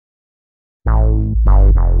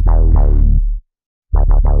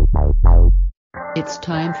It's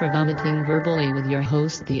time for Vomiting Verbally with your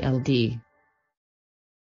host, the LD.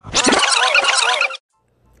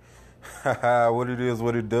 What it is,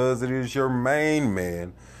 what it does, it is your main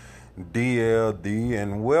man, DLD,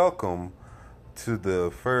 and welcome to the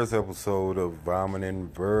first episode of Vomiting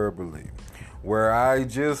Verbally, where I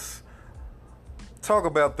just talk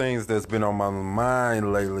about things that's been on my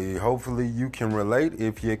mind lately. Hopefully you can relate.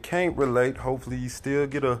 If you can't relate, hopefully you still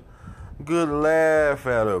get a good laugh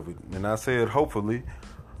out of it. And I said hopefully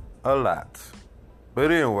a lot.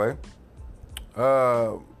 But anyway,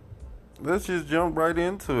 let's just jump right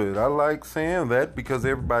into it. I like saying that because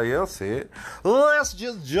everybody else said, let's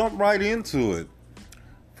just jump right into it.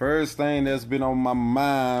 First thing that's been on my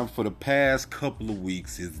mind for the past couple of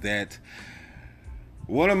weeks is that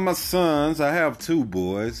one of my sons, I have two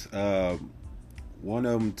boys, one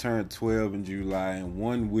of them turned 12 in July and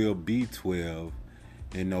one will be 12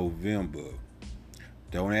 in November.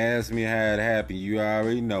 Don't ask me how it happened. You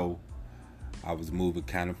already know I was moving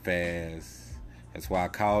kind of fast. That's why I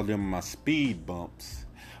call them my speed bumps.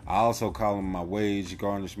 I also call them my wage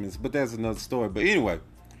garnishments, but that's another story. But anyway,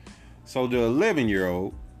 so the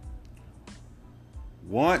 11-year-old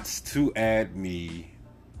wants to add me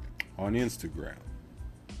on Instagram.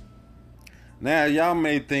 Now, y'all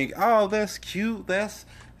may think, oh, that's cute. That's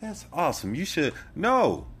awesome. You should.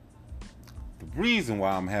 No. The reason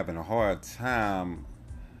why I'm having a hard time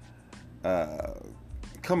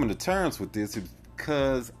coming to terms with this is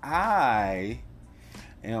because I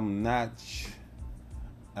am not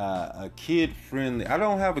a kid-friendly. I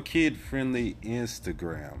don't have a kid-friendly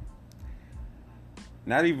Instagram.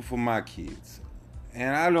 Not even for my kids.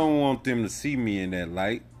 And I don't want them to see me in that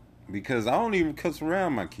light because I don't even cuss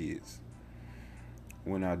around my kids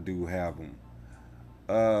when I do have them.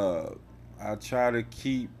 I try to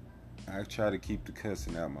keep the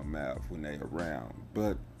cussing out my mouth when they around.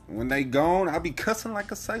 But when they gone, I be cussing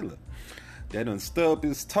like a sailor that done stubbed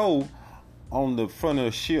his toe on the front of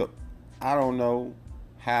a ship. I don't know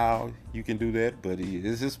how you can do that, but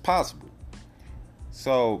it's just possible.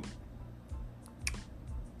 So,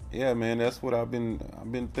 yeah, man, that's what I've been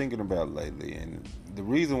thinking about lately. And the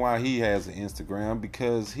reason why he has an Instagram,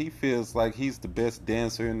 because he feels like he's the best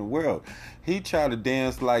dancer in the world. He tried to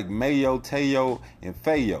dance like Mayo, Teo, and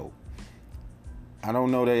Fayo. I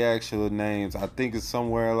don't know their actual names. I think it's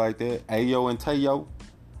somewhere like that. Ayo and Teo.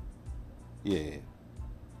 Yeah.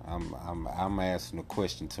 I'm asking a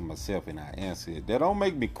question to myself and I answer it. That don't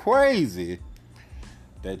make me crazy.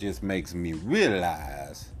 That just makes me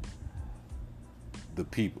realize the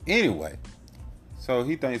people. Anyway, so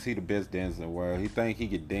he thinks he the best dancer in the world. He think he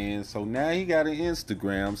can dance. So now he got an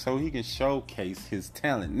Instagram so he can showcase his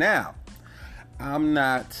talent. Now, I'm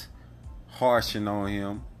not harshing on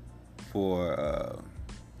him for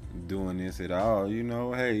doing this at all. You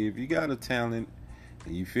know, hey, if you got a talent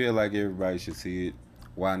and you feel like everybody should see it,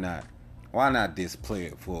 why not? Why not display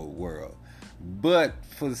it for the world? But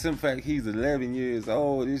for the simple fact he's 11 years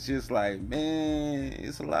old, it's just like, man,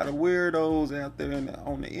 it's a lot of weirdos out there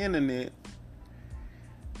on the internet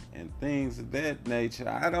and things of that nature.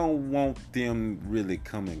 I don't want them really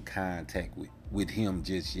come in contact with him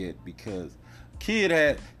just yet because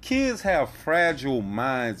kids have fragile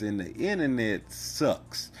minds and the internet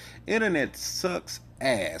sucks. Internet sucks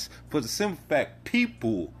ass. For the simple fact,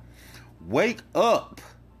 people wake up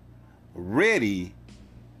ready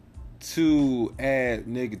to add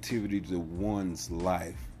negativity to one's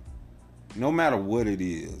life, no matter what it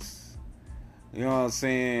is. You know what I'm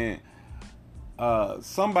saying?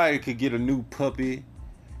 Somebody could get a new puppy,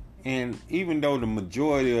 and even though the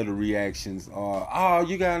majority of the reactions are, oh,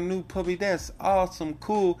 you got a new puppy, that's awesome,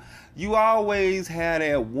 cool, you always have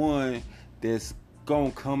that one that's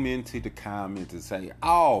gonna come into the comments and say,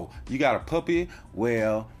 oh, you got a puppy?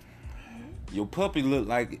 Well, your puppy look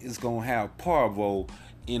like it's gonna have parvo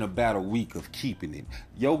in about a week of keeping it.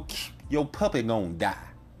 Your puppy gonna die,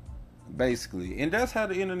 basically. And that's how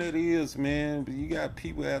the internet is, man. But you got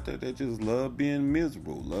people out there that just love being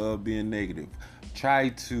miserable, love being negative, try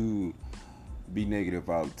to be negative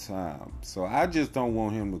all the time. So I just don't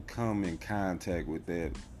want him to come in contact with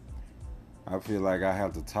that. I feel like I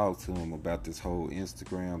have to talk to him about this whole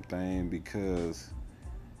Instagram thing because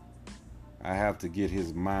I have to get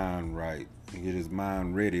his mind right and get his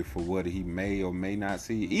mind ready for what he may or may not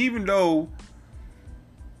see. Even though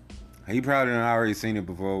he probably done already seen it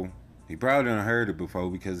before. He probably done heard it before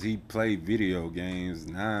because he played video games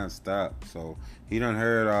non-stop. So he done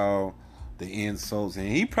heard all the insults. And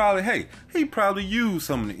he probably used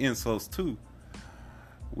some of the insults too.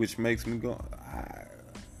 Which makes me go, I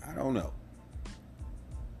don't know.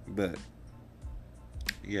 But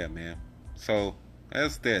Yeah, man. So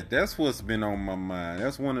that's that. That's what's been on my mind.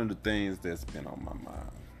 That's one of the things that's been on my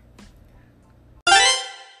mind.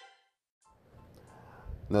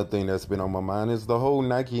 Another thing that's been on my mind is the whole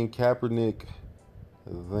Nike and Kaepernick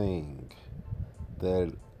thing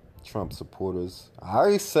that Trump supporters,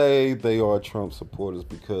 I say they are Trump supporters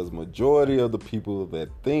because majority of the people that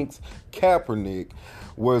thinks Kaepernick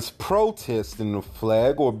was protesting the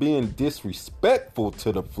flag or being disrespectful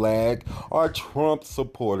to the flag are Trump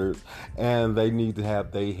supporters, and they need to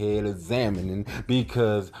have their head examining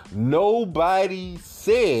because nobody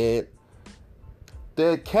said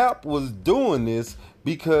that Cap was doing this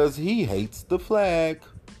because he hates the flag.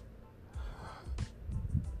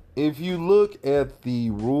 If you look at the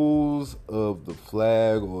rules of the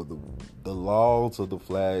flag or the laws of the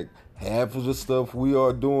flag, half of the stuff we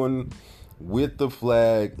are doing with the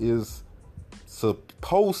flag is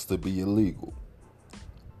supposed to be illegal.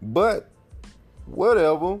 But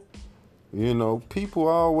whatever, people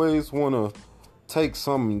always want to take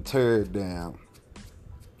something and tear it down,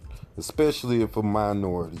 especially if a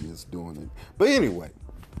minority is doing it. But anyway,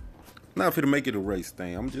 not for to make it a race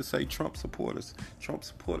thing. I'm just say Trump supporters. Trump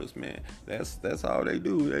supporters, man. That's all they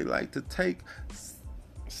do. They like to take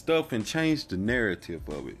stuff and change the narrative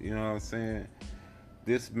of it. You know what I'm saying?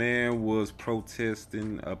 This man was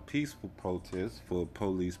protesting a peaceful protest for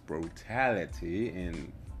police brutality,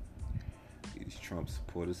 and these Trump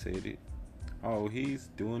supporters said it. Oh, he's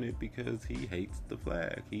doing it because he hates the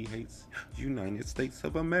flag. He hates United States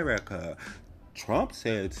of America. Trump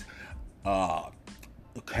says,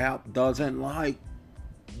 Cap doesn't like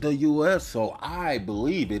the U.S., so I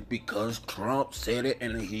believe it because Trump said it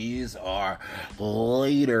and he's our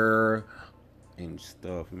leader and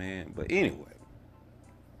stuff, man. But anyway,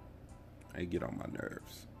 they get on my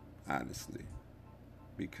nerves, honestly,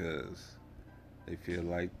 because they feel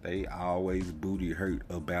like they always booty hurt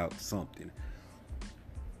about something.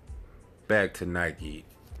 Back to Nike.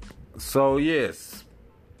 So yes,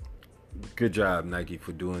 good job, Nike,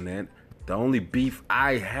 for doing that. The only beef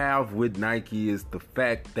I have with Nike is the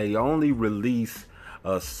fact they only release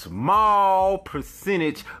a small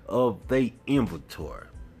percentage of their inventory,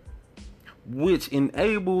 which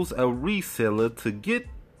enables a reseller to get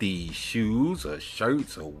these shoes or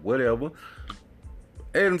shirts or whatever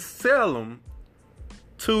and sell them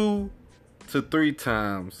 2 to 3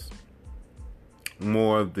 times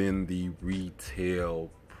more than the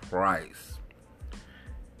retail price.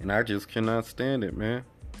 And I just cannot stand it, man.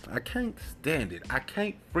 I can't stand it. I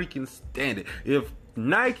can't freaking stand it. If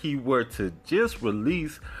Nike were to just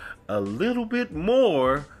release a little bit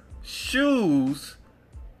more shoes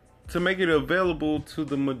to make it available to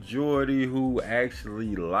the majority who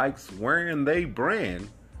actually likes wearing their brand,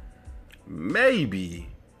 maybe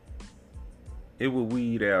it would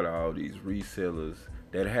weed out all these resellers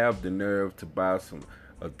that have the nerve to buy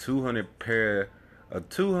a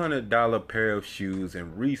 $200 pair of shoes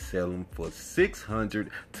and resell them for $600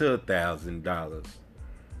 to $1,000.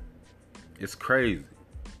 It's crazy.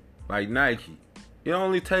 Like Nike, it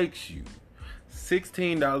only takes you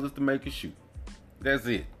 $16 to make a shoe. That's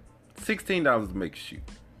it. $16 to make a shoe.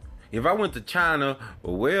 If I went to China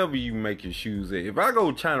or wherever you make your shoes at, if I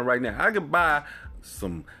go to China right now, I could buy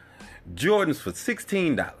some Jordans for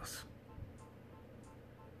 $16.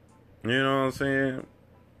 You know what I'm saying?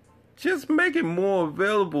 Just make it more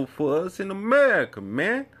available for us in America,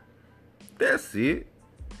 man. That's it.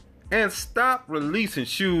 And stop releasing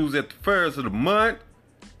shoes at the first of the month.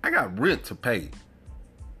 I got rent to pay.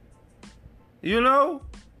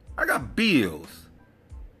 I got bills.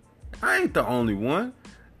 I ain't the only one.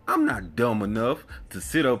 I'm not dumb enough to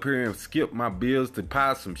sit up here and skip my bills to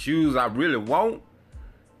buy some shoes I really want.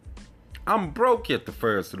 I'm broke at the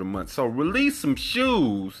first of the month. So release some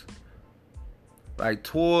shoes like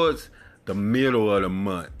towards the middle of the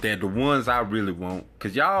month. They're the ones I really want.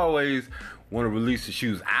 Because y'all always want to release the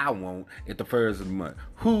shoes I want at the first of the month.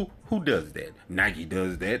 Who does that? Nike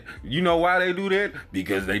does that. You know why they do that?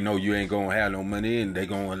 Because they know you ain't going to have no money and they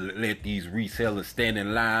going to let these resellers stand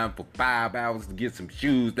in line for 5 hours to get some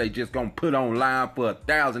shoes they just going to put online for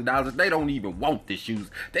 $1,000. They don't even want the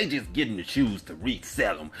shoes. They just getting the shoes to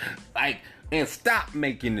resell them. And stop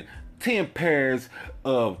making 10 pairs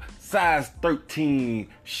of size 13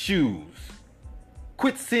 shoes.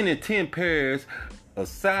 Quit sending 10 pairs of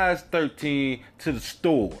size 13 to the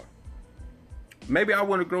store. Maybe I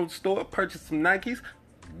want to go to the store, purchase some Nikes.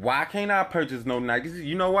 Why can't I purchase no Nikes?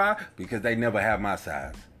 You know why? Because they never have my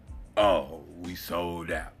size. Oh, we sold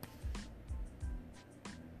out.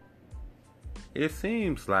 It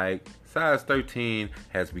seems like size 13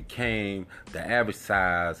 has become the average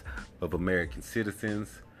size of American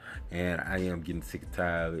citizens. and I am getting sick and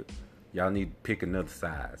tired of it. Y'all need to pick another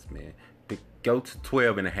size, man. Go to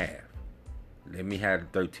 12 and a half. Let me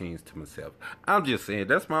have the 13s to myself. I'm just saying,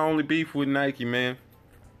 that's my only beef with Nike, man.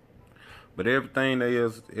 But everything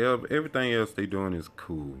else they doing is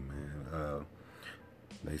cool, man.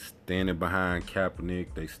 They standing behind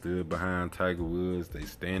Kaepernick. They stood behind Tiger Woods. They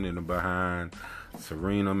standing behind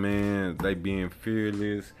Serena, man. They being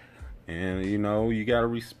fearless. And, you know, you got to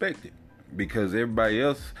respect it. Because everybody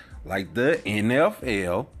else, like the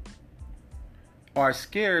NFL, are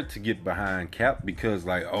scared to get behind Cap because,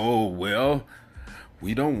 like, oh, well,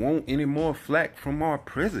 we don't want any more flack from our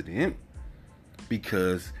president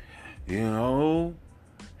because, you know,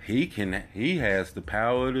 he has the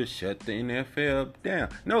power to shut the NFL down.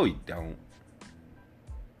 No, he don't.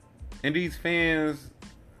 And these fans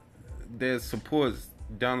that supports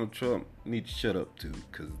Donald Trump need to shut up too,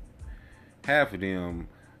 because half of them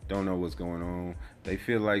don't know what's going on. They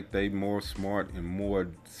feel like they more smart and more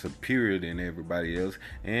superior than everybody else,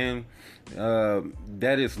 and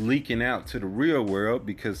that is leaking out to the real world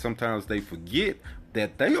because sometimes they forget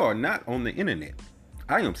that they are not on the internet.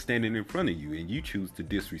 I am standing in front of you and you choose to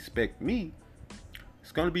disrespect me.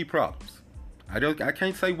 It's gonna be problems. I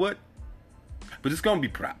can't say what, but it's gonna be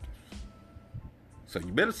problems. So you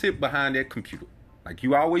better sit behind that computer like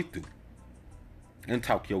you always do and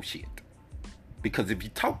talk your shit. Because if you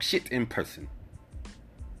talk shit in person,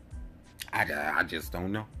 I just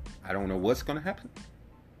don't know. I don't know what's gonna happen,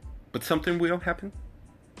 but something will happen,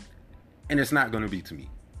 and it's not gonna be to me.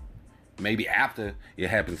 Maybe after it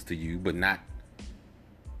happens to you, but not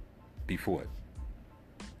before it.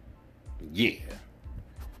 Yeah.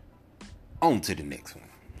 On to the next one.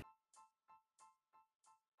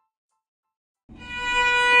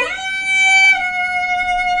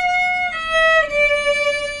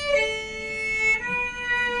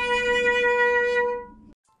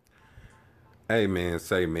 Hey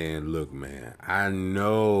man, look man, I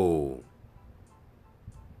know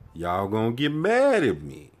y'all gonna get mad at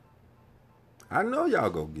me. I know y'all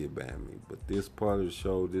gonna get mad at me, but this part of the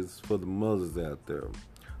show, this is for the mothers out there.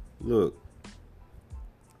 Look,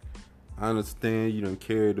 I understand you done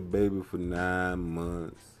carried the baby for 9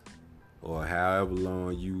 months, or however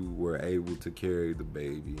long you were able to carry the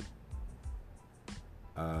baby.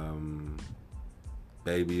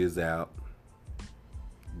 Baby is out,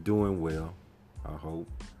 doing well, I hope.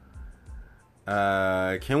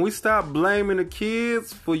 Can we stop blaming the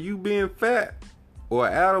kids for you being fat or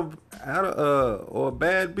out of or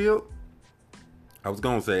bad built? I was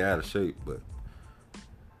gonna say out of shape, but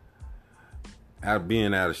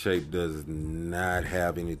being out of shape does not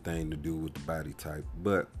have anything to do with the body type.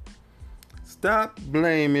 But stop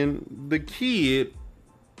blaming the kid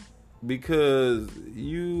because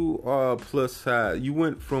you are plus size. You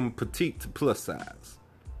went from petite to plus size.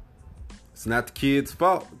 It's not the kid's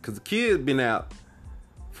fault because the kid's been out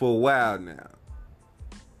for a while now.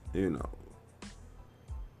 You know,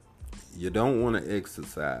 you don't want to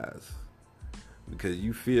exercise because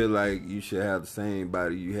you feel like you should have the same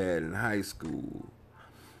body you had in high school.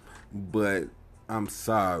 But I'm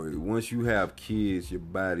sorry, once you have kids, your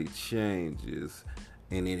body changes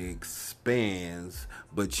and it expands,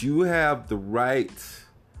 but you have the right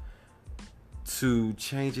to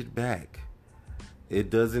change it back. It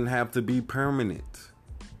doesn't have to be permanent.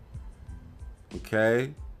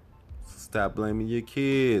 Okay? Stop blaming your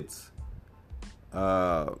kids.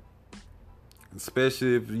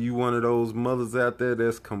 Especially if you one of those mothers out there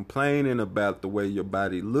that's complaining about the way your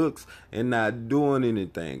body looks and not doing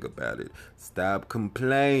anything about it. Stop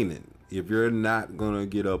complaining if you're not going to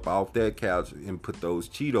get up off that couch and put those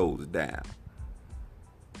Cheetos down.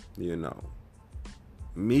 You know.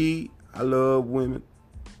 Me, I love women.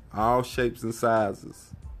 All shapes and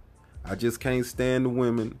sizes. I just can't stand the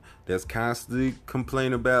women that's constantly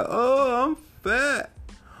complaining about, oh, I'm fat.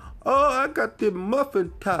 Oh, I got the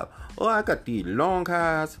muffin top. Oh, I got these long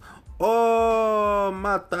thighs. Oh,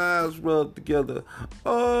 my thighs rubbed together.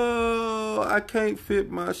 Oh, I can't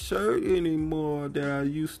fit my shirt anymore that I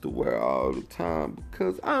used to wear all the time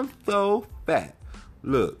because I'm so fat.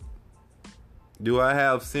 Look, do I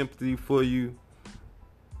have sympathy for you?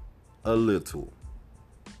 A little,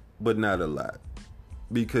 but not a lot,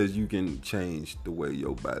 because you can change the way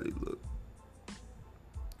your body looks.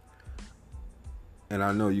 And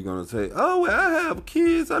I know you're going to say, oh, well, I have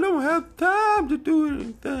kids. I don't have time to do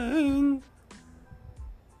anything.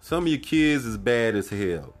 Some of your kids is bad as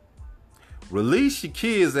hell. Release your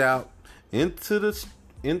kids out into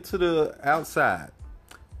the outside.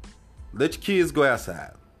 Let your kids go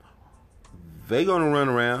outside. They going to run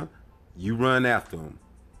around. You run after them.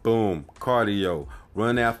 Boom. Cardio.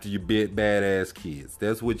 Run after your badass kids.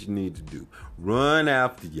 That's what you need to do. Run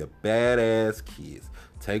after your badass kids.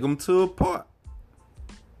 Take them to a park.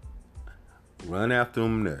 Run after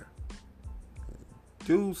them there.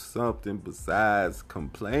 Do something besides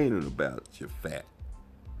complaining about your fat.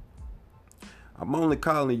 I'm only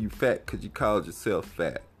calling you fat because you called yourself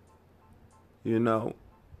fat. You know?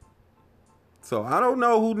 So I don't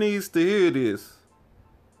know who needs to hear this.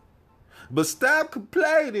 But stop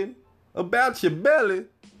complaining about your belly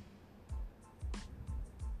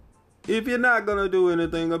if you're not going to do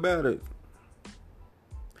anything about it.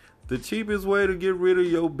 The cheapest way to get rid of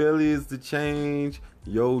your belly is to change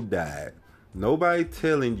your diet. Nobody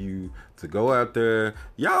telling you to go out there.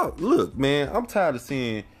 Y'all, look, man, I'm tired of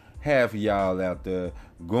seeing half of y'all out there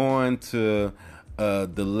going to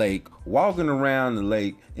the lake, walking around the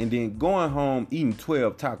lake, and then going home eating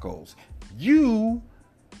 12 tacos. You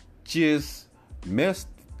just messed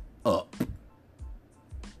up.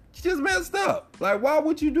 You just messed up. Like, why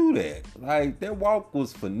would you do that? Like, that walk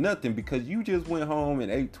was for nothing because you just went home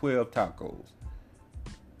and ate 12 tacos.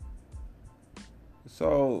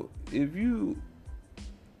 So, if you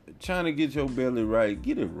trying to get your belly right,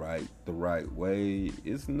 get it right the right way.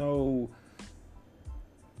 It's no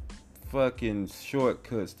fucking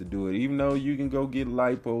shortcuts to do it. Even though you can go get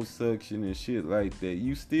liposuction and shit like that,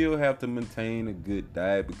 you still have to maintain a good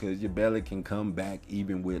diet because your belly can come back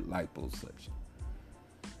even with liposuction.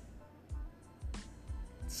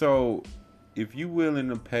 So if you willing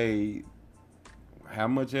to pay how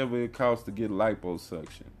much ever it costs to get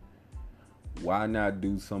liposuction, why not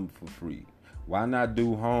do something for free? Why not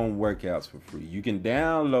do home workouts for free? You can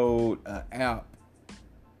download an app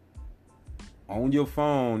on your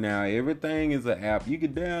phone now. Everything is an app. You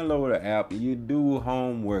can download an app and you do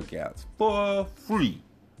home workouts for free.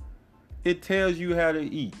 It tells you how to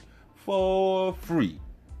eat for free.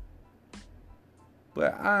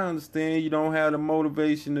 But I understand you don't have the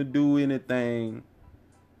motivation to do anything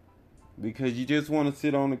because you just want to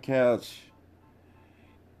sit on the couch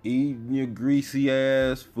eating your greasy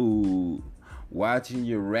ass food, watching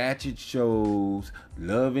your ratchet shows,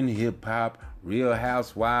 loving hip hop, Real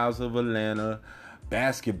Housewives of Atlanta,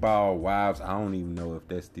 Basketball Wives. I don't even know if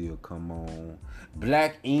that still come on.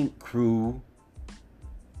 Black Ink Crew.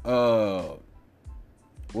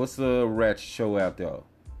 What's a ratchet show out there?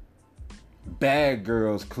 Bad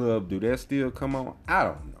Girls Club. Do that still come on? I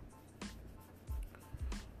don't know.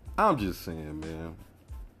 I'm just saying, man.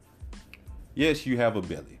 Yes, you have a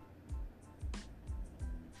belly.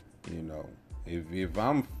 You know, if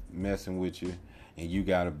I'm messing with you and you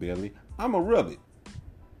got a belly, I'ma rub it.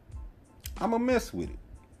 I'ma mess with it.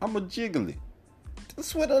 I'ma jiggle it.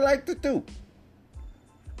 That's what I like to do.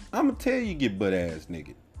 I'ma tell you get butt ass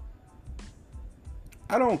nigga.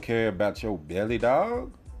 I don't care about your belly,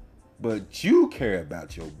 dog. But you care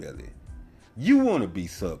about your belly. You want to be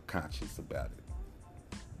subconscious about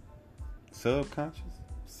it. Subconscious?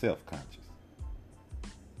 Self-conscious.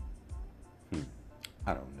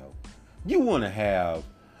 I don't know. You want to have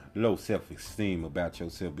low self-esteem about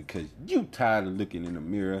yourself because you tired of looking in the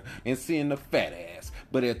mirror and seeing the fat ass.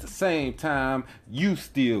 But at the same time, you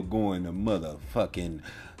still going to motherfucking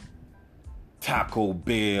Taco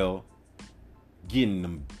Bell, getting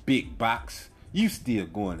them big box. You still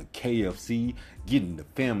going to KFC, getting the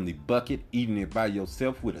family bucket, eating it by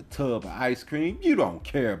yourself with a tub of ice cream. You don't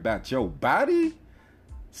care about your body.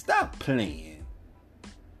 Stop playing.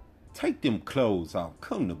 Take them clothes off.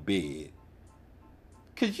 Come to bed.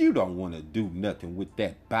 Because you don't want to do nothing with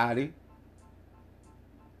that body.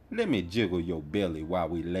 Let me jiggle your belly while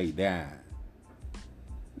we lay down.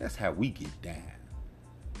 That's how we get down.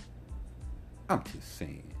 I'm just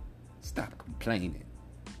saying. Stop complaining.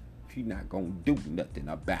 If you're not going to do nothing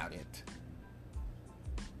about it.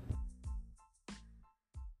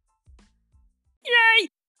 Yay!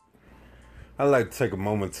 I'd like to take a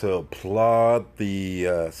moment to applaud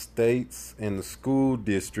the states and the school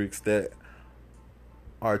districts that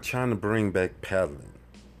are trying to bring back paddling.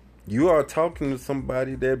 You are talking to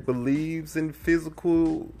somebody that believes in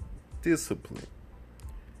physical discipline.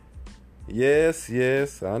 Yes,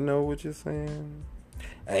 I know what you're saying.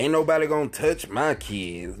 Ain't nobody gonna touch my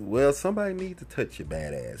kids. Well, somebody needs to touch your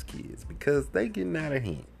badass kids because they getting out of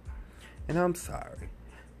hand. And I'm sorry.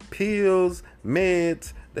 Pills,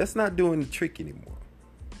 meds, that's not doing the trick anymore.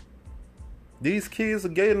 These kids are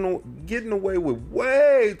getting away with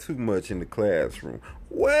way too much in the classroom.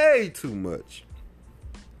 Way too much.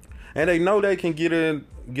 And they know they can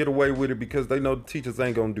get away with it because they know the teachers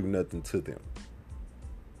ain't gonna do nothing to them.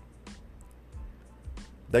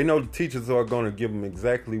 They know the teachers are going to give them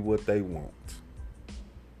exactly what they want.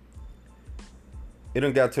 it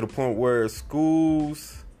done got to the point where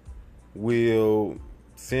schools will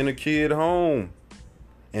send a kid home.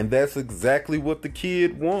 And that's exactly what the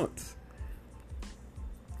kid wants.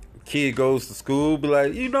 Kid goes to school, be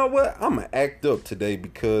like, you know what? I'm going to act up today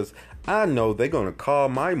because I know they're going to call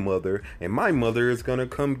my mother, and my mother is going to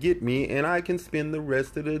come get me, and I can spend the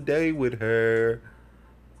rest of the day with her.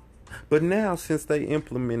 But now, since they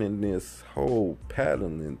implemented this whole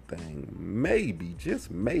paddling thing, maybe, just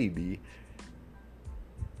maybe,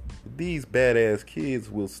 these badass kids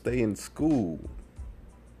will stay in school.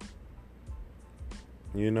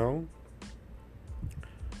 You know?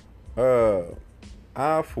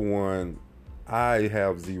 I, for one, I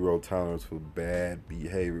have zero tolerance for bad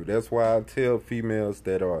behavior. That's why I tell females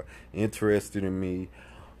that are interested in me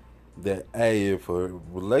that, hey, if a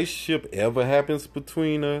relationship ever happens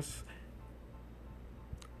between us,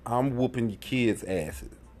 I'm whooping your kids'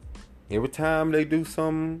 asses. Every time they do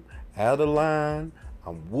something out of line,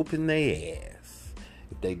 I'm whooping their ass.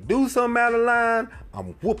 If they do something out of line,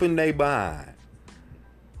 I'm whooping they behind.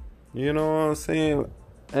 You know what I'm saying?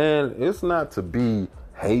 And it's not to be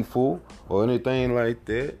hateful or anything like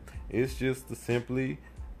that. It's just to simply,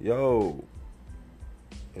 yo,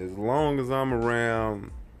 as long as I'm around,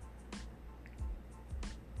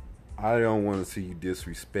 I don't want to see you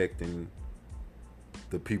disrespecting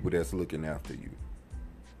the people that's looking after you.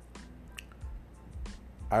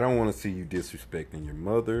 I don't want to see you disrespecting your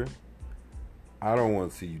mother. I don't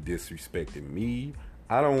want to see you disrespecting me.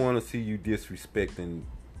 I don't want to see you disrespecting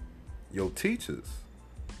your teachers.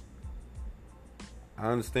 I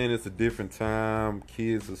understand it's a different time.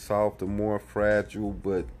 Kids are softer, more fragile,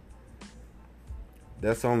 but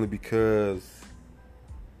that's only because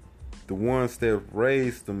the ones that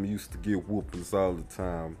raised them used to get whoopings all the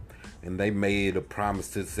time. And they made a promise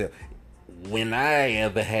to themselves, when I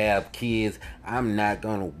ever have kids, I'm not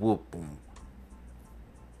going to whoop them.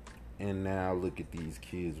 And now look at these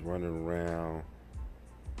kids running around,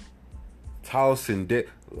 tossing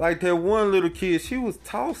like that one little kid, she was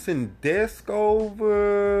tossing desk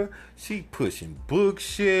over, she pushing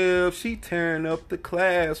bookshelves, she tearing up the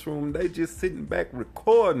classroom. They just sitting back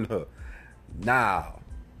recording her. Now,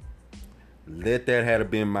 let that have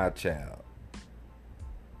been my child.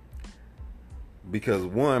 Because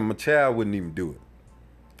one, my child wouldn't even do it.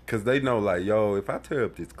 Because they know, like, yo, if I tear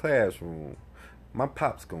up this classroom, my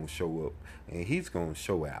pop's going to show up. And he's going to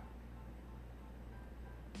show out.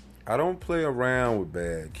 I don't play around with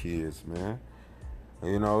bad kids, man.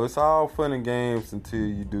 You know, it's all fun and games until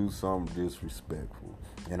you do something disrespectful.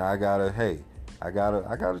 And I gotta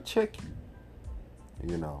check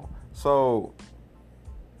you. You know. So,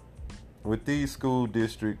 with these school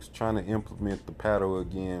districts trying to implement the paddle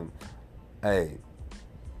again, hey,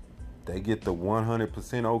 they get the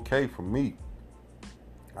 100% okay from me.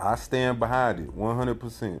 I stand behind it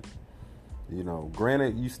 100%. You know,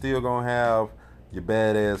 granted, you still gonna have your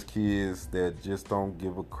badass kids that just don't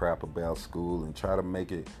give a crap about school and try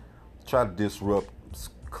to disrupt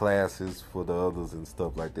classes for the others and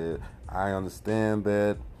stuff like that. I understand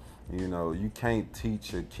that. You know, you can't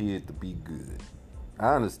teach a kid to be good.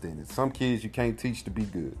 I understand it. Some kids you can't teach to be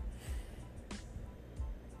good.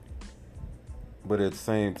 But at the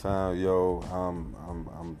same time, yo,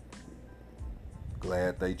 I'm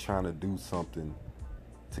glad they trying to do something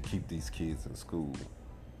to keep these kids in school.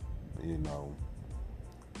 You know,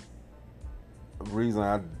 the reason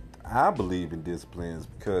I believe in discipline is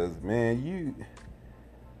because, man,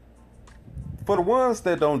 for the ones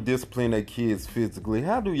that don't discipline their kids physically,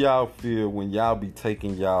 how do y'all feel when y'all be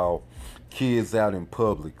taking y'all kids out in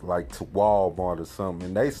public, like to Walmart or something,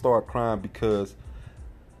 and they start crying because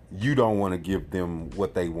you don't want to give them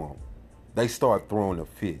what they want? They start throwing a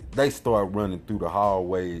fit. They start running through the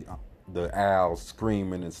hallway, the aisles,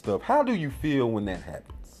 screaming and stuff. How do you feel when that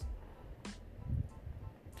happens?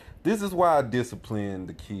 This is why I discipline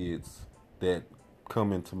the kids that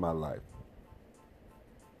come into my life.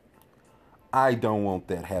 I don't want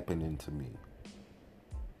that happening to me.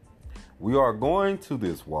 We are going to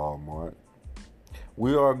this Walmart.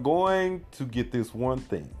 We are going to get this one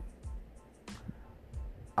thing.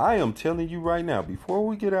 I am telling you right now, before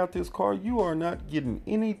we get out this car, you are not getting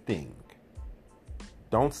anything.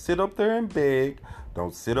 Don't sit up there and beg.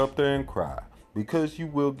 Don't sit up there and cry, because you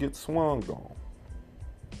will get swung on.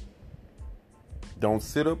 Don't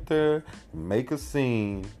sit up there and make a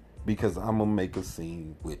scene, because I'm going to make a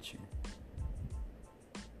scene with you.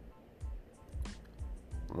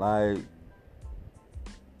 Like,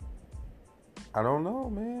 I don't know,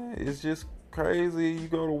 man. It's just crazy. You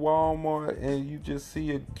go to Walmart and you just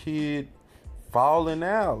see a kid falling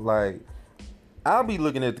out. Like, I'll be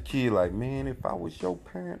looking at the kid like, man, if I was your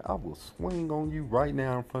parent, I will swing on you right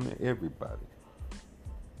now in front of everybody.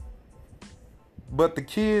 But the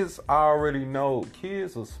kids already know.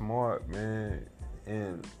 Kids are smart, man.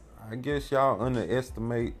 And I guess y'all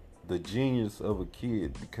underestimate the genius of a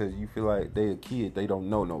kid because you feel like they a kid, they don't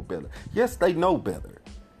know no better. Yes, they know better.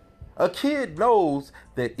 A kid knows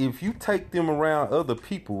that if you take them around other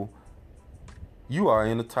people, you are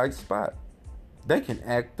in a tight spot. They can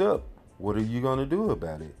act up. What are you going to do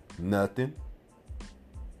about it? Nothing.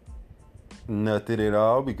 Nothing at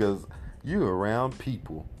all because you're around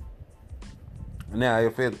people. Now,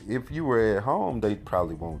 if you were at home, they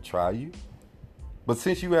probably won't try you. But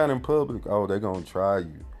since you out in public, oh, they're going to try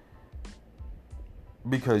you.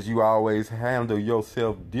 Because you always handle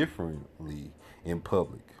yourself differently in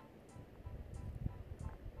public.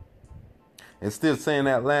 Instead of saying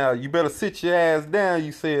out loud, you better sit your ass down,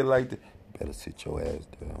 you say it like that. You better sit your ass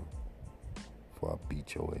down before I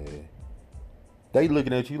beat your ass. They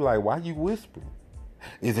looking at you like, why you whispering?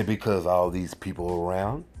 Is it because all these people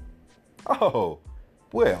around? Oh,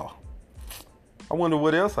 well, I wonder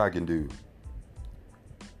what else I can do.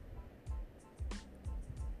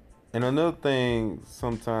 And another thing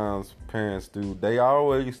sometimes parents do, they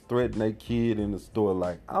always threaten their kid in the store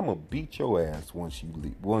like, I'm going to beat your ass once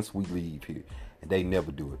we leave here. And they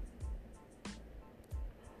never do it.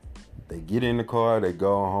 They get in the car, they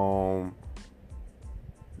go home,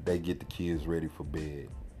 they get the kids ready for bed.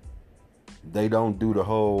 They don't do the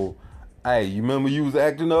whole, hey, you remember you was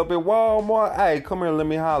acting up at Walmart? Hey, come here, let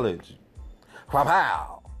me holler at you.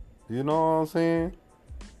 Pow! You know what I'm saying?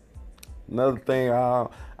 Another thing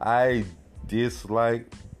I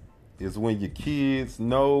dislike is when your kids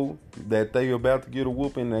know that they about to get a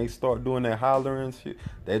whooping and they start doing that hollering and shit.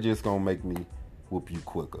 That just gonna make me whoop you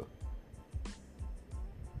quicker.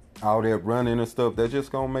 All that running and stuff, that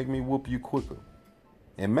just gonna make me whoop you quicker.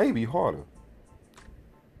 And maybe harder.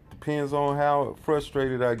 Depends on how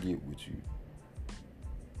frustrated I get with you.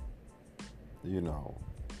 You know,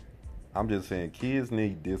 I'm just saying kids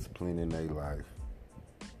need discipline in their life.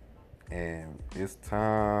 And it's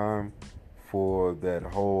time for that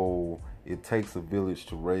whole it takes a village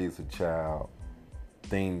to raise a child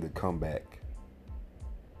thing to come back.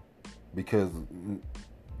 Because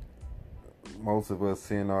most of us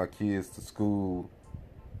send our kids to school,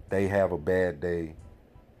 they have a bad day.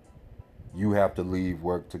 You have to leave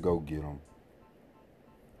work to go get them.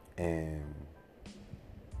 And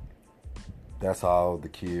that's all the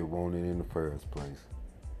kid wanted in the first place.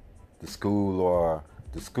 The school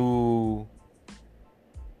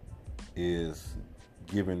is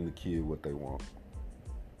giving the kid what they want.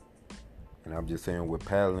 And I'm just saying with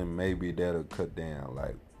paddling, maybe that'll cut down.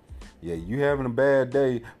 Like, yeah, you having a bad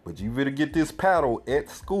day, but you better get this paddle at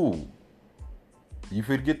school. You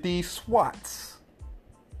better get these swats.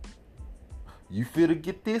 You better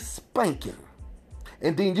get this spanking.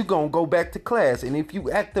 And then you're going to go back to class. And if you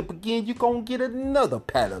act up again, you're going to get another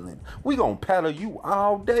paddling. We're going to paddle you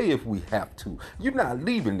all day if we have to. You're not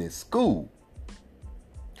leaving this school.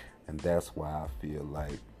 And that's why I feel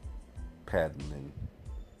like paddling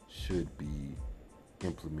should be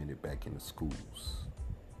implemented back in the schools.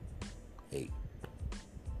 Hey,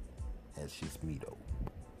 that's just me though.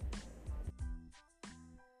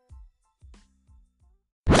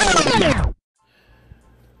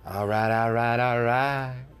 All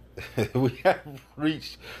right. We have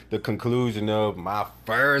reached the conclusion of my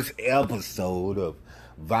first episode of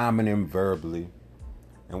Vomiting Verbally.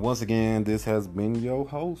 And once again, this has been your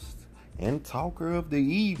host and talker of the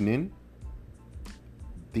evening,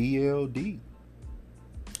 DLD.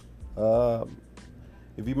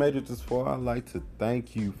 If you made it this far, I'd like to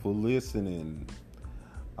thank you for listening.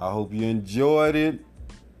 I hope you enjoyed it.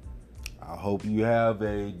 I hope you have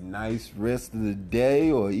a nice rest of the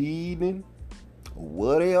day or evening or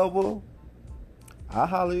whatever. I'll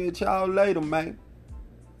holler at y'all later, man.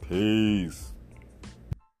 Peace.